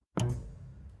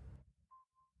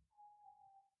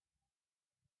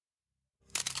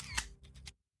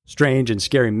Strange and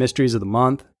Scary Mysteries of the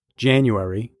Month,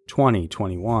 January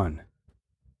 2021.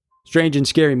 Strange and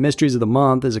Scary Mysteries of the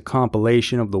Month is a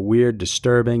compilation of the weird,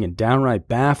 disturbing, and downright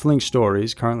baffling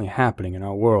stories currently happening in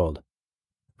our world.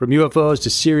 From UFOs to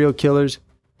serial killers,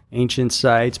 ancient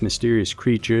sites, mysterious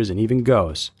creatures, and even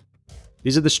ghosts.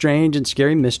 These are the Strange and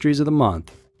Scary Mysteries of the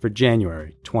Month for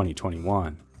January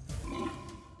 2021.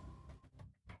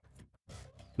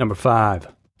 Number 5.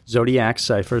 Zodiac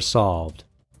Cipher Solved.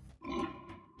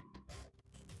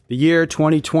 The year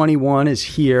 2021 is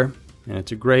here, and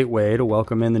it's a great way to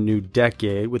welcome in the new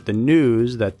decade with the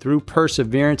news that through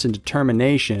perseverance and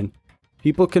determination,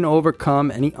 people can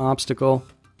overcome any obstacle,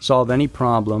 solve any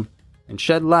problem, and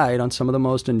shed light on some of the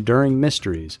most enduring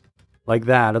mysteries, like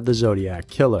that of the Zodiac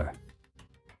Killer.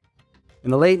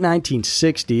 In the late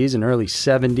 1960s and early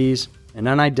 70s, an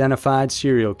unidentified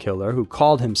serial killer who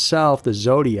called himself the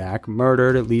Zodiac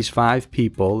murdered at least 5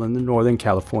 people in the Northern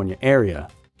California area.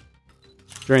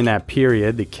 During that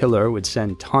period, the killer would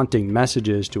send taunting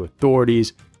messages to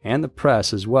authorities and the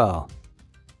press as well.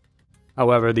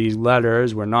 However, these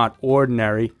letters were not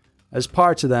ordinary, as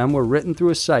parts of them were written through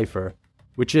a cipher,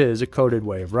 which is a coded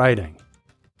way of writing.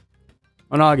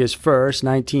 On August 1st,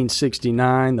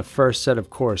 1969, the first set of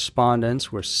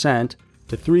correspondence were sent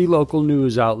to 3 local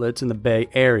news outlets in the Bay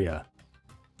Area: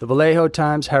 the Vallejo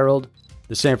Times-Herald,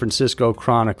 the San Francisco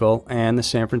Chronicle, and the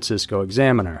San Francisco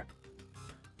Examiner.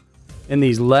 In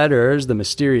these letters, the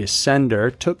mysterious sender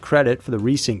took credit for the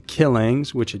recent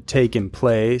killings which had taken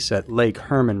place at Lake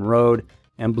Herman Road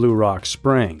and Blue Rock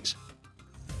Springs.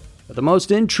 But the most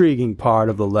intriguing part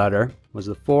of the letter was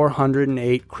the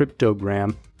 408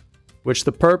 cryptogram which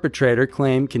the perpetrator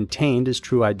claimed contained his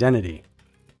true identity.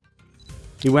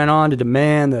 He went on to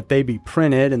demand that they be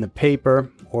printed in the paper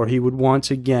or he would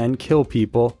once again kill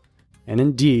people, and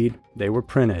indeed, they were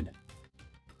printed.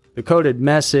 The coded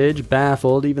message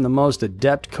baffled even the most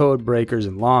adept code breakers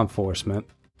in law enforcement.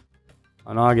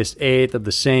 On August 8th of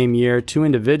the same year, 2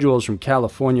 individuals from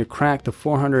California cracked the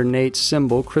 408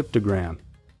 symbol cryptogram.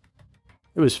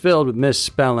 It was filled with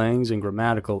misspellings and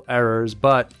grammatical errors,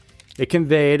 but it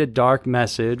conveyed a dark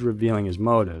message revealing his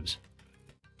motives.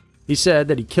 He said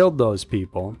that he killed those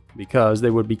people because they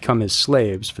would become his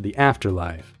slaves for the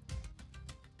afterlife.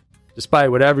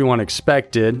 Despite what everyone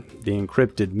expected, the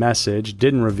encrypted message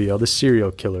didn't reveal the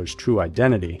serial killer's true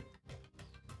identity.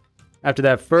 After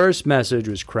that first message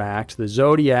was cracked, the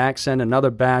Zodiac sent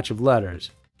another batch of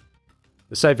letters.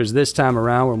 The ciphers this time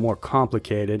around were more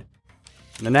complicated,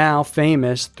 and the now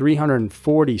famous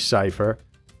 340 cipher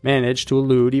managed to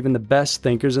elude even the best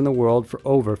thinkers in the world for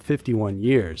over 51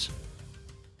 years.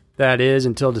 That is,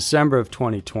 until December of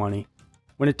 2020,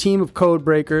 when a team of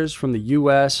codebreakers from the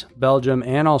US, Belgium,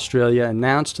 and Australia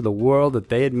announced to the world that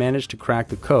they had managed to crack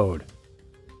the code.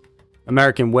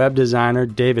 American web designer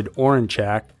David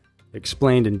Oranchak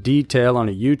explained in detail on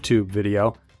a YouTube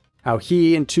video how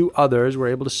he and 2 others were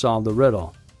able to solve the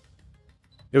riddle.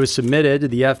 It was submitted to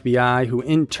the FBI, who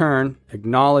in turn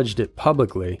acknowledged it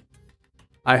publicly.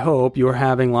 "I hope you are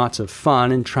having lots of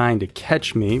fun in trying to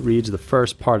catch me," reads the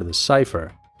first part of the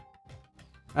cipher.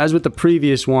 As with the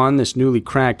previous one, this newly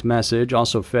cracked message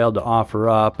also failed to offer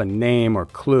up a name or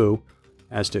clue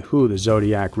as to who the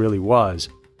Zodiac really was.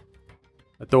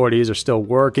 Authorities are still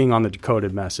working on the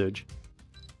decoded message.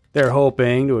 They're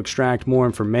hoping to extract more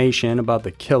information about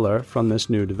the killer from this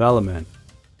new development.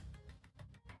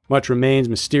 Much remains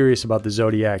mysterious about the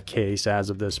Zodiac case as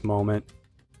of this moment.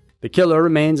 The killer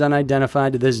remains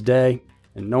unidentified to this day,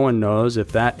 and no one knows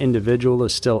if that individual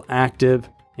is still active,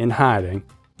 in hiding,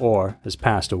 or has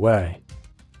passed away.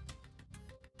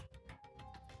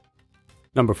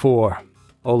 Number 4.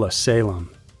 Ola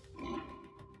Salem.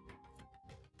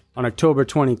 On October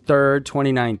 23,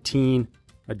 2019,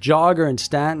 a jogger in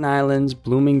Staten Island's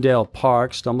Bloomingdale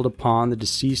Park stumbled upon the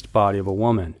deceased body of a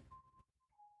woman.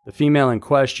 The female in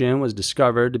question was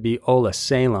discovered to be Ola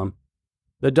Salem,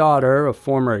 the daughter of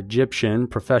former Egyptian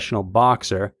professional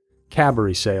boxer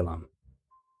Kabari Salem.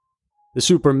 The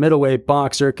super middleweight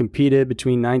boxer competed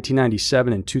between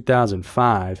 1997 and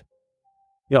 2005.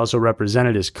 He also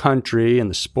represented his country in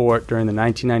the sport during the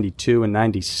 1992 and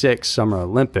 96 Summer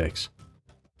Olympics.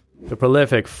 The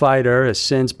prolific fighter has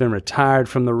since been retired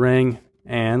from the ring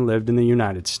and lived in the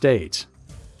United States.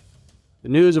 The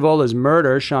news of Ola's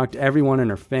murder shocked everyone in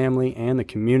her family and the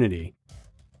community.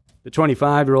 The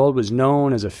 25-year-old was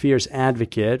known as a fierce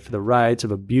advocate for the rights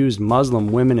of abused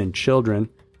Muslim women and children,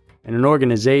 and an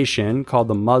organization called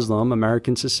the Muslim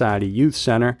American Society Youth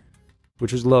Center,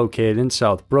 which was located in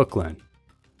South Brooklyn.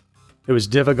 It was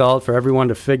difficult for everyone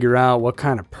to figure out what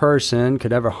kind of person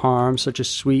could ever harm such a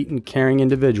sweet and caring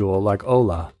individual like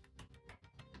Ola.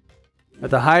 At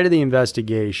the height of the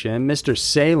investigation, Mr.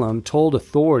 Salem told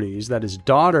authorities that his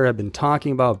daughter had been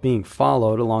talking about being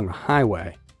followed along the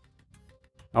highway.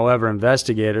 However,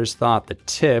 investigators thought the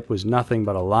tip was nothing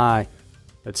but a lie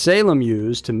that Salem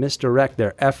used to misdirect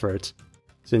their efforts,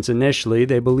 since initially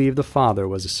they believed the father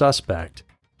was a suspect.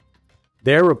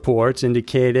 Their reports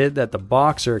indicated that the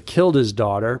boxer killed his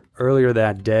daughter earlier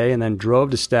that day and then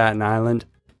drove to Staten Island,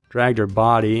 dragged her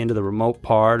body into the remote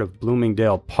part of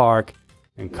Bloomingdale Park,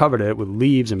 and covered it with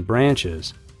leaves and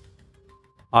branches.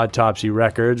 Autopsy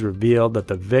records revealed that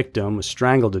the victim was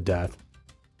strangled to death.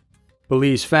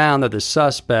 Police found that the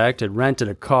suspect had rented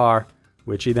a car,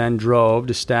 which he then drove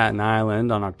to Staten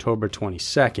Island on October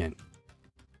 22nd.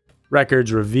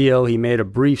 Records reveal he made a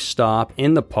brief stop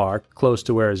in the park close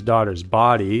to where his daughter's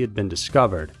body had been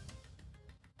discovered.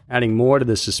 Adding more to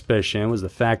the suspicion was the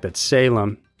fact that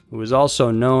Salem, who was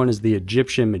also known as the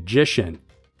Egyptian magician,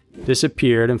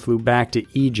 disappeared and flew back to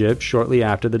Egypt shortly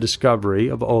after the discovery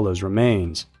of Ola's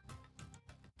remains.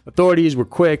 Authorities were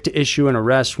quick to issue an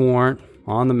arrest warrant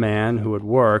on the man who had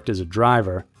worked as a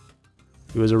driver.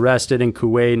 He was arrested in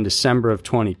Kuwait in December of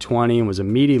 2020 and was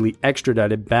immediately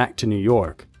extradited back to New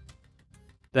York.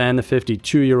 Then the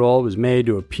 52-year-old was made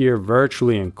to appear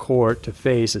virtually in court to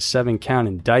face a 7-count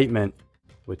indictment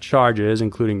with charges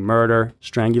including murder,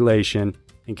 strangulation,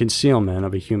 and concealment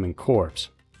of a human corpse.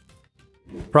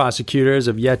 Prosecutors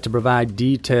have yet to provide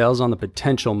details on the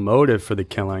potential motive for the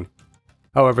killing.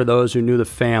 However, those who knew the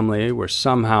family were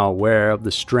somehow aware of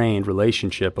the strained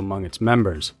relationship among its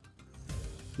members.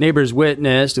 Neighbors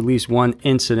witnessed at least one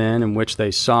incident in which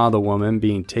they saw the woman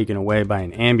being taken away by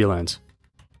an ambulance.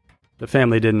 The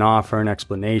family didn't offer an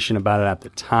explanation about it at the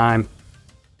time.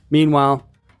 Meanwhile,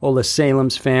 Ola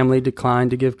Salem's family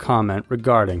declined to give comment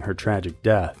regarding her tragic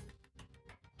death.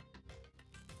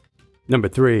 Number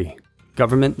 3.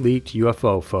 Government-leaked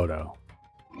UFO photo.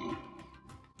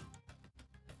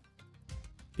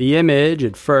 The image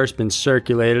had first been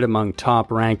circulated among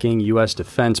top-ranking U.S.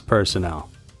 defense personnel.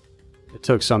 It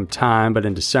took some time, but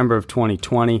in December of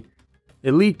 2020,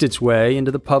 it leaked its way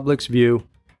into the public's view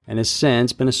and has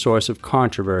since been a source of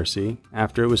controversy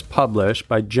after it was published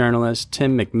by journalist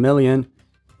Tim McMillian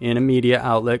in a media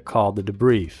outlet called The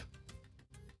Debrief.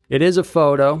 It is a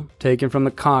photo taken from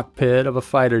the cockpit of a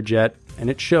fighter jet, and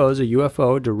it shows a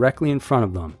UFO directly in front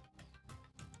of them.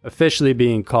 Officially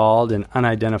being called an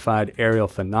Unidentified Aerial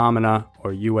Phenomena,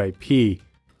 or UAP,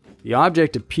 the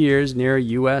object appears near a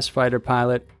U.S. fighter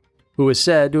pilot who is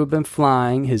said to have been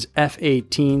flying his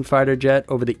F-18 fighter jet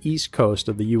over the east coast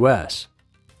of the U.S.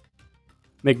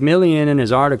 McMillian in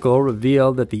his article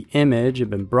revealed that the image had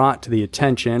been brought to the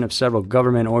attention of several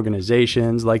government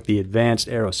organizations like the Advanced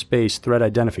Aerospace Threat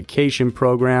Identification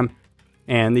Program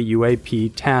and the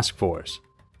UAP Task Force.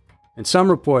 And some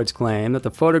reports claim that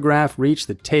the photograph reached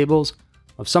the tables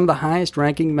of some of the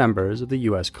highest-ranking members of the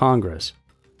U.S. Congress.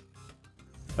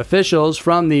 Officials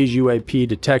from these UAP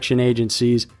detection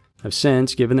agencies have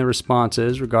since given their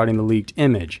responses regarding the leaked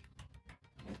image.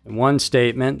 In one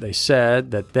statement, they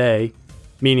said that they,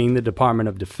 meaning the Department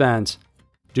of Defense,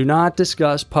 do not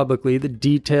discuss publicly the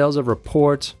details of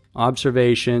reports,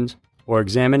 observations, or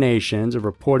examinations of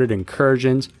reported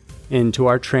incursions into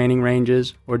our training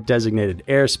ranges or designated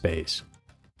airspace.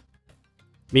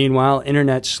 Meanwhile,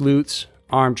 internet sleuths,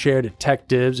 armchair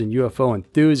detectives, and UFO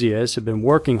enthusiasts have been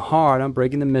working hard on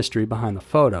breaking the mystery behind the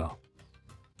photo.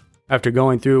 After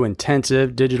going through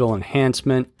intensive digital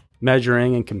enhancement,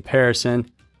 measuring, and comparison,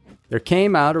 there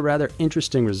came out a rather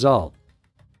interesting result.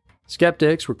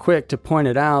 Skeptics were quick to point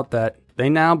it out that they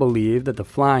now believe that the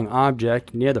flying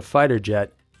object near the fighter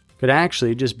jet could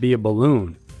actually just be a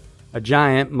balloon, a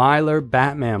giant Mylar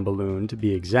Batman balloon to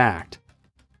be exact.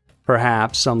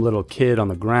 Perhaps some little kid on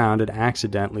the ground had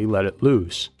accidentally let it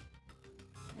loose.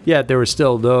 Yet there were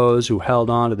still those who held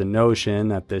on to the notion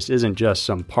that this isn't just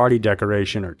some party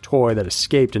decoration or toy that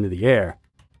escaped into the air.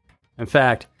 In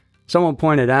fact, someone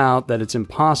pointed out that it's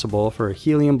impossible for a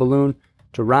helium balloon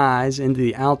to rise into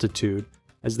the altitude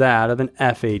as that of an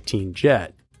F-18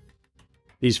 jet.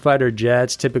 These fighter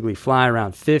jets typically fly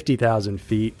around 50,000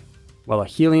 feet, while a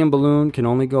helium balloon can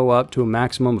only go up to a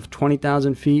maximum of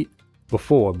 20,000 feet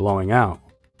before blowing out.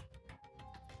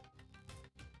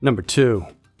 Number 2.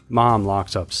 Mom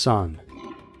locks up son.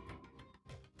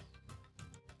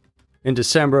 In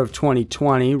December of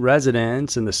 2020,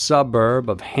 residents in the suburb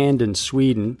of Handen,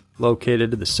 Sweden,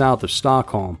 located to the south of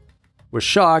Stockholm, were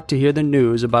shocked to hear the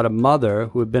news about a mother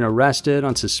who had been arrested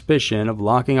on suspicion of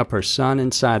locking up her son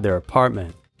inside their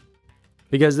apartment.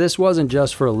 Because this wasn't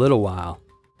just for a little while.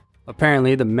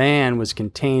 Apparently, the man was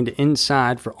contained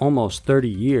inside for almost 30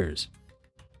 years.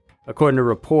 According to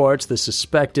reports, the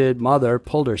suspected mother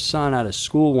pulled her son out of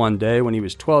school one day when he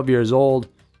was 12 years old,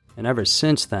 and ever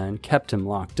since then kept him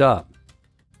locked up.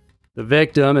 The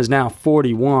victim is now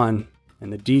 41,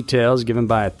 and the details given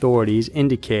by authorities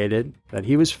indicated that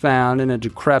he was found in a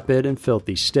decrepit and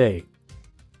filthy state.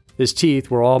 His teeth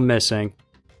were all missing.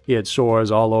 He had sores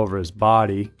all over his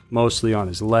body, mostly on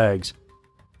his legs.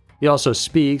 He also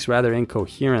speaks rather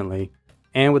incoherently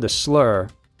and with a slur,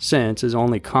 since his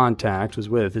only contact was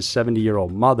with his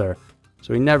 70-year-old mother,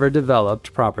 so he never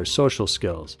developed proper social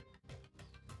skills.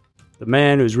 The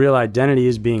man whose real identity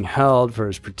is being held for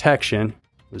his protection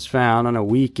was found on a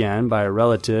weekend by a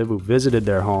relative who visited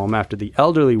their home after the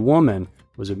elderly woman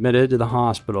was admitted to the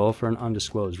hospital for an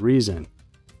undisclosed reason.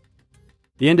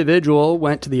 The individual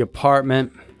went to the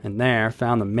apartment and there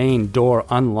found the main door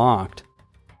unlocked.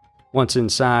 Once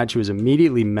inside, she was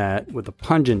immediately met with a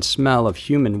pungent smell of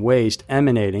human waste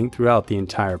emanating throughout the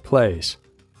entire place.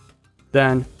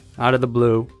 Then, out of the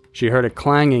blue, she heard a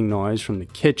clanging noise from the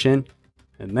kitchen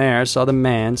and there saw the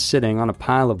man sitting on a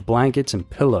pile of blankets and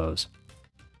pillows.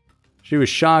 She was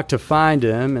shocked to find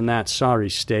him in that sorry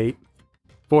state.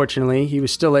 Fortunately, he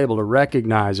was still able to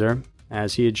recognize her,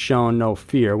 as he had shown no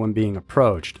fear when being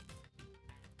approached.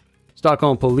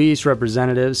 Stockholm police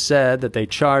representatives said that they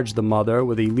charged the mother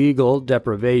with illegal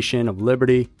deprivation of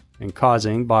liberty and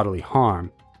causing bodily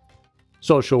harm.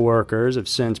 Social workers have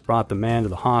since brought the man to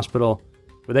the hospital,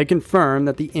 where they confirmed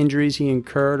that the injuries he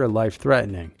incurred are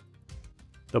life-threatening.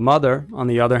 The mother, on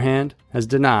the other hand, has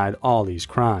denied all these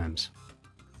crimes.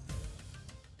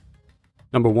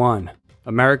 Number 1.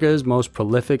 America's most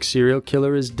prolific serial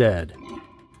killer is dead.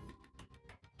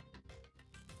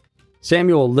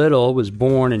 Samuel Little was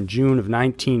born in June of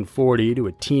 1940 to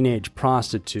a teenage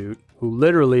prostitute who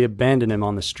literally abandoned him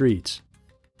on the streets.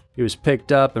 He was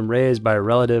picked up and raised by a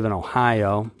relative in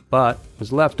Ohio, but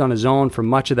was left on his own for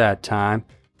much of that time,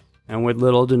 and with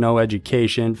little to no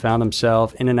education, found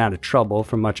himself in and out of trouble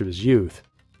for much of his youth.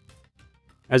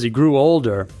 As he grew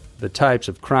older, the types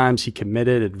of crimes he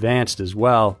committed advanced as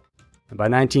well, and by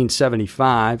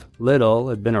 1975, Little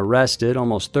had been arrested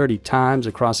almost 30 times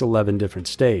across 11 different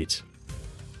states.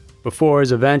 Before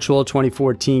his eventual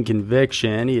 2014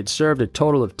 conviction, he had served a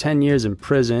total of 10 years in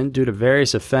prison due to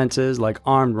various offenses like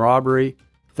armed robbery,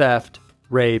 theft,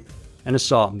 rape, and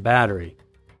assault and battery.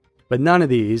 But none of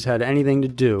these had anything to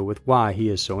do with why he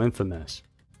is so infamous.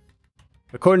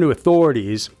 According to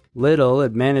authorities, Little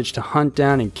had managed to hunt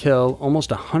down and kill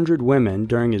almost 100 women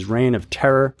during his reign of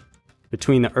terror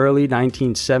between the early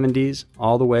 1970s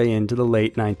all the way into the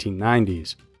late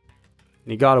 1990s.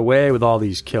 And he got away with all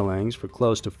these killings for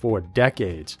close to 4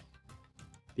 decades.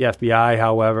 The FBI,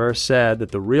 however, said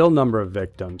that the real number of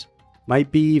victims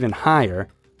might be even higher.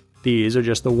 These are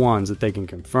just the ones that they can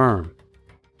confirm.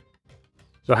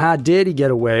 So how did he get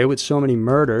away with so many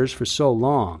murders for so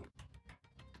long?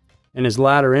 In his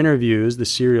latter interviews, the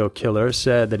serial killer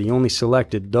said that he only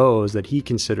selected those that he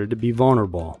considered to be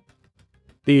vulnerable.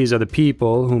 These are the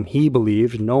people whom he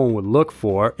believed no one would look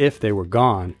for if they were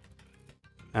gone.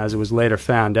 As it was later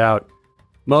found out,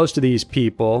 most of these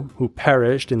people who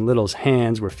perished in Little's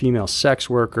hands were female sex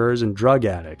workers and drug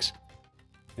addicts.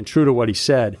 And true to what he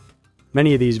said,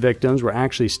 many of these victims were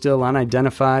actually still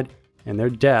unidentified and their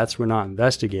deaths were not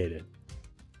investigated.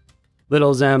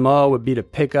 Little's MO would be to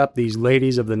pick up these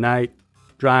ladies of the night,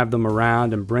 drive them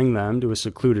around, and bring them to a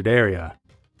secluded area.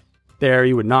 There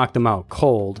he would knock them out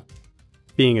cold.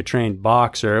 Being a trained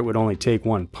boxer, it would only take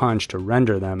one punch to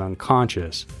render them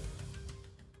unconscious.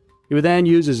 He would then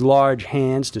use his large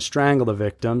hands to strangle the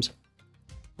victims.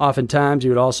 Oftentimes, he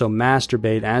would also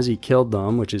masturbate as he killed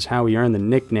them, which is how he earned the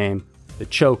nickname, the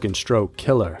choke and stroke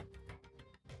killer.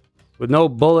 With no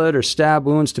bullet or stab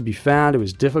wounds to be found, it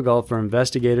was difficult for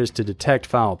investigators to detect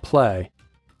foul play.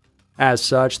 As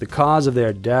such, the cause of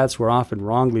their deaths were often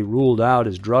wrongly ruled out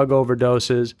as drug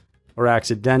overdoses or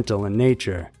accidental in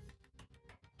nature.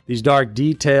 These dark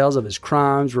details of his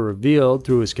crimes were revealed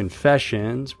through his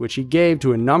confessions, which he gave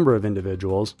to a number of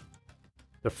individuals.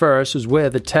 The first was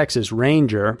with a Texas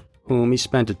Ranger, whom he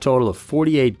spent a total of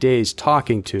 48 days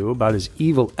talking to about his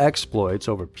evil exploits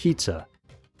over pizza.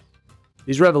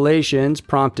 These revelations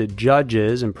prompted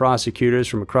judges and prosecutors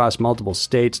from across multiple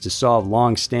states to solve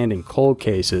long-standing cold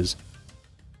cases.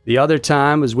 The other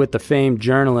time was with the famed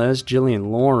journalist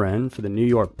Gillian Lauren for the New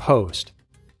York Post.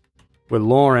 With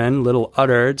Lauren, Little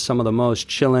uttered some of the most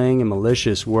chilling and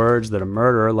malicious words that a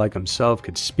murderer like himself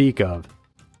could speak of.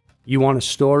 "You want a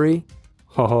story?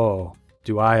 Ho,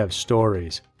 do I have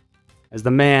stories," as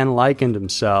the man likened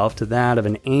himself to that of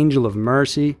an angel of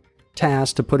mercy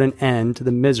tasked to put an end to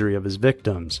the misery of his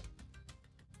victims.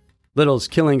 Little's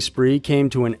killing spree came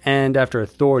to an end after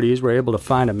authorities were able to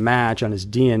find a match on his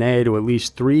DNA to at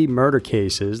least 3 murder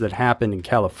cases that happened in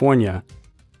California.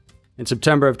 In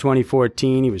September of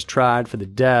 2014, he was tried for the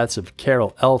deaths of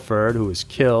Carol Elford, who was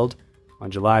killed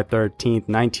on July 13,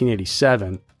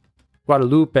 1987,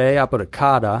 Guadalupe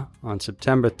Apodaca on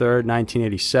September 3,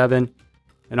 1987,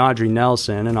 and Audrey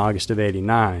Nelson in August of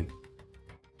 89.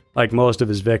 Like most of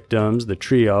his victims, the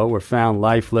trio were found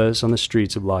lifeless on the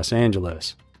streets of Los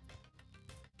Angeles.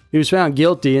 He was found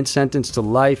guilty and sentenced to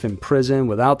life in prison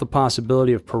without the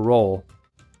possibility of parole.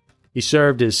 He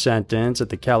served his sentence at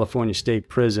the California State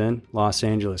Prison, Los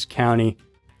Angeles County,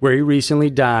 where he recently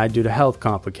died due to health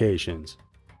complications.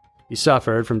 He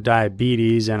suffered from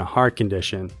diabetes and a heart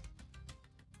condition.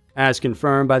 As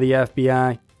confirmed by the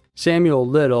FBI, Samuel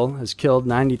Little has killed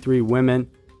 93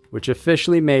 women, which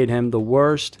officially made him the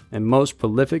worst and most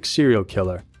prolific serial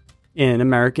killer in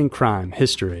American crime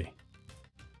history.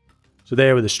 So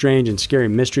there were the strange and scary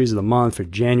mysteries of the month for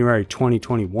January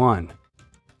 2021.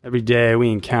 Every day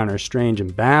we encounter strange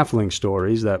and baffling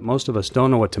stories that most of us don't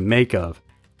know what to make of.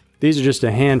 These are just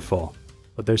a handful,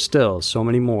 but there's still so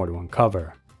many more to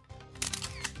uncover.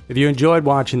 If you enjoyed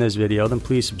watching this video, then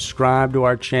please subscribe to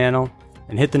our channel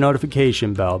and hit the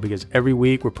notification bell because every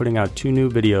week we're putting out 2 new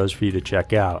videos for you to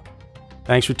check out.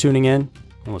 Thanks for tuning in,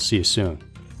 and we'll see you soon.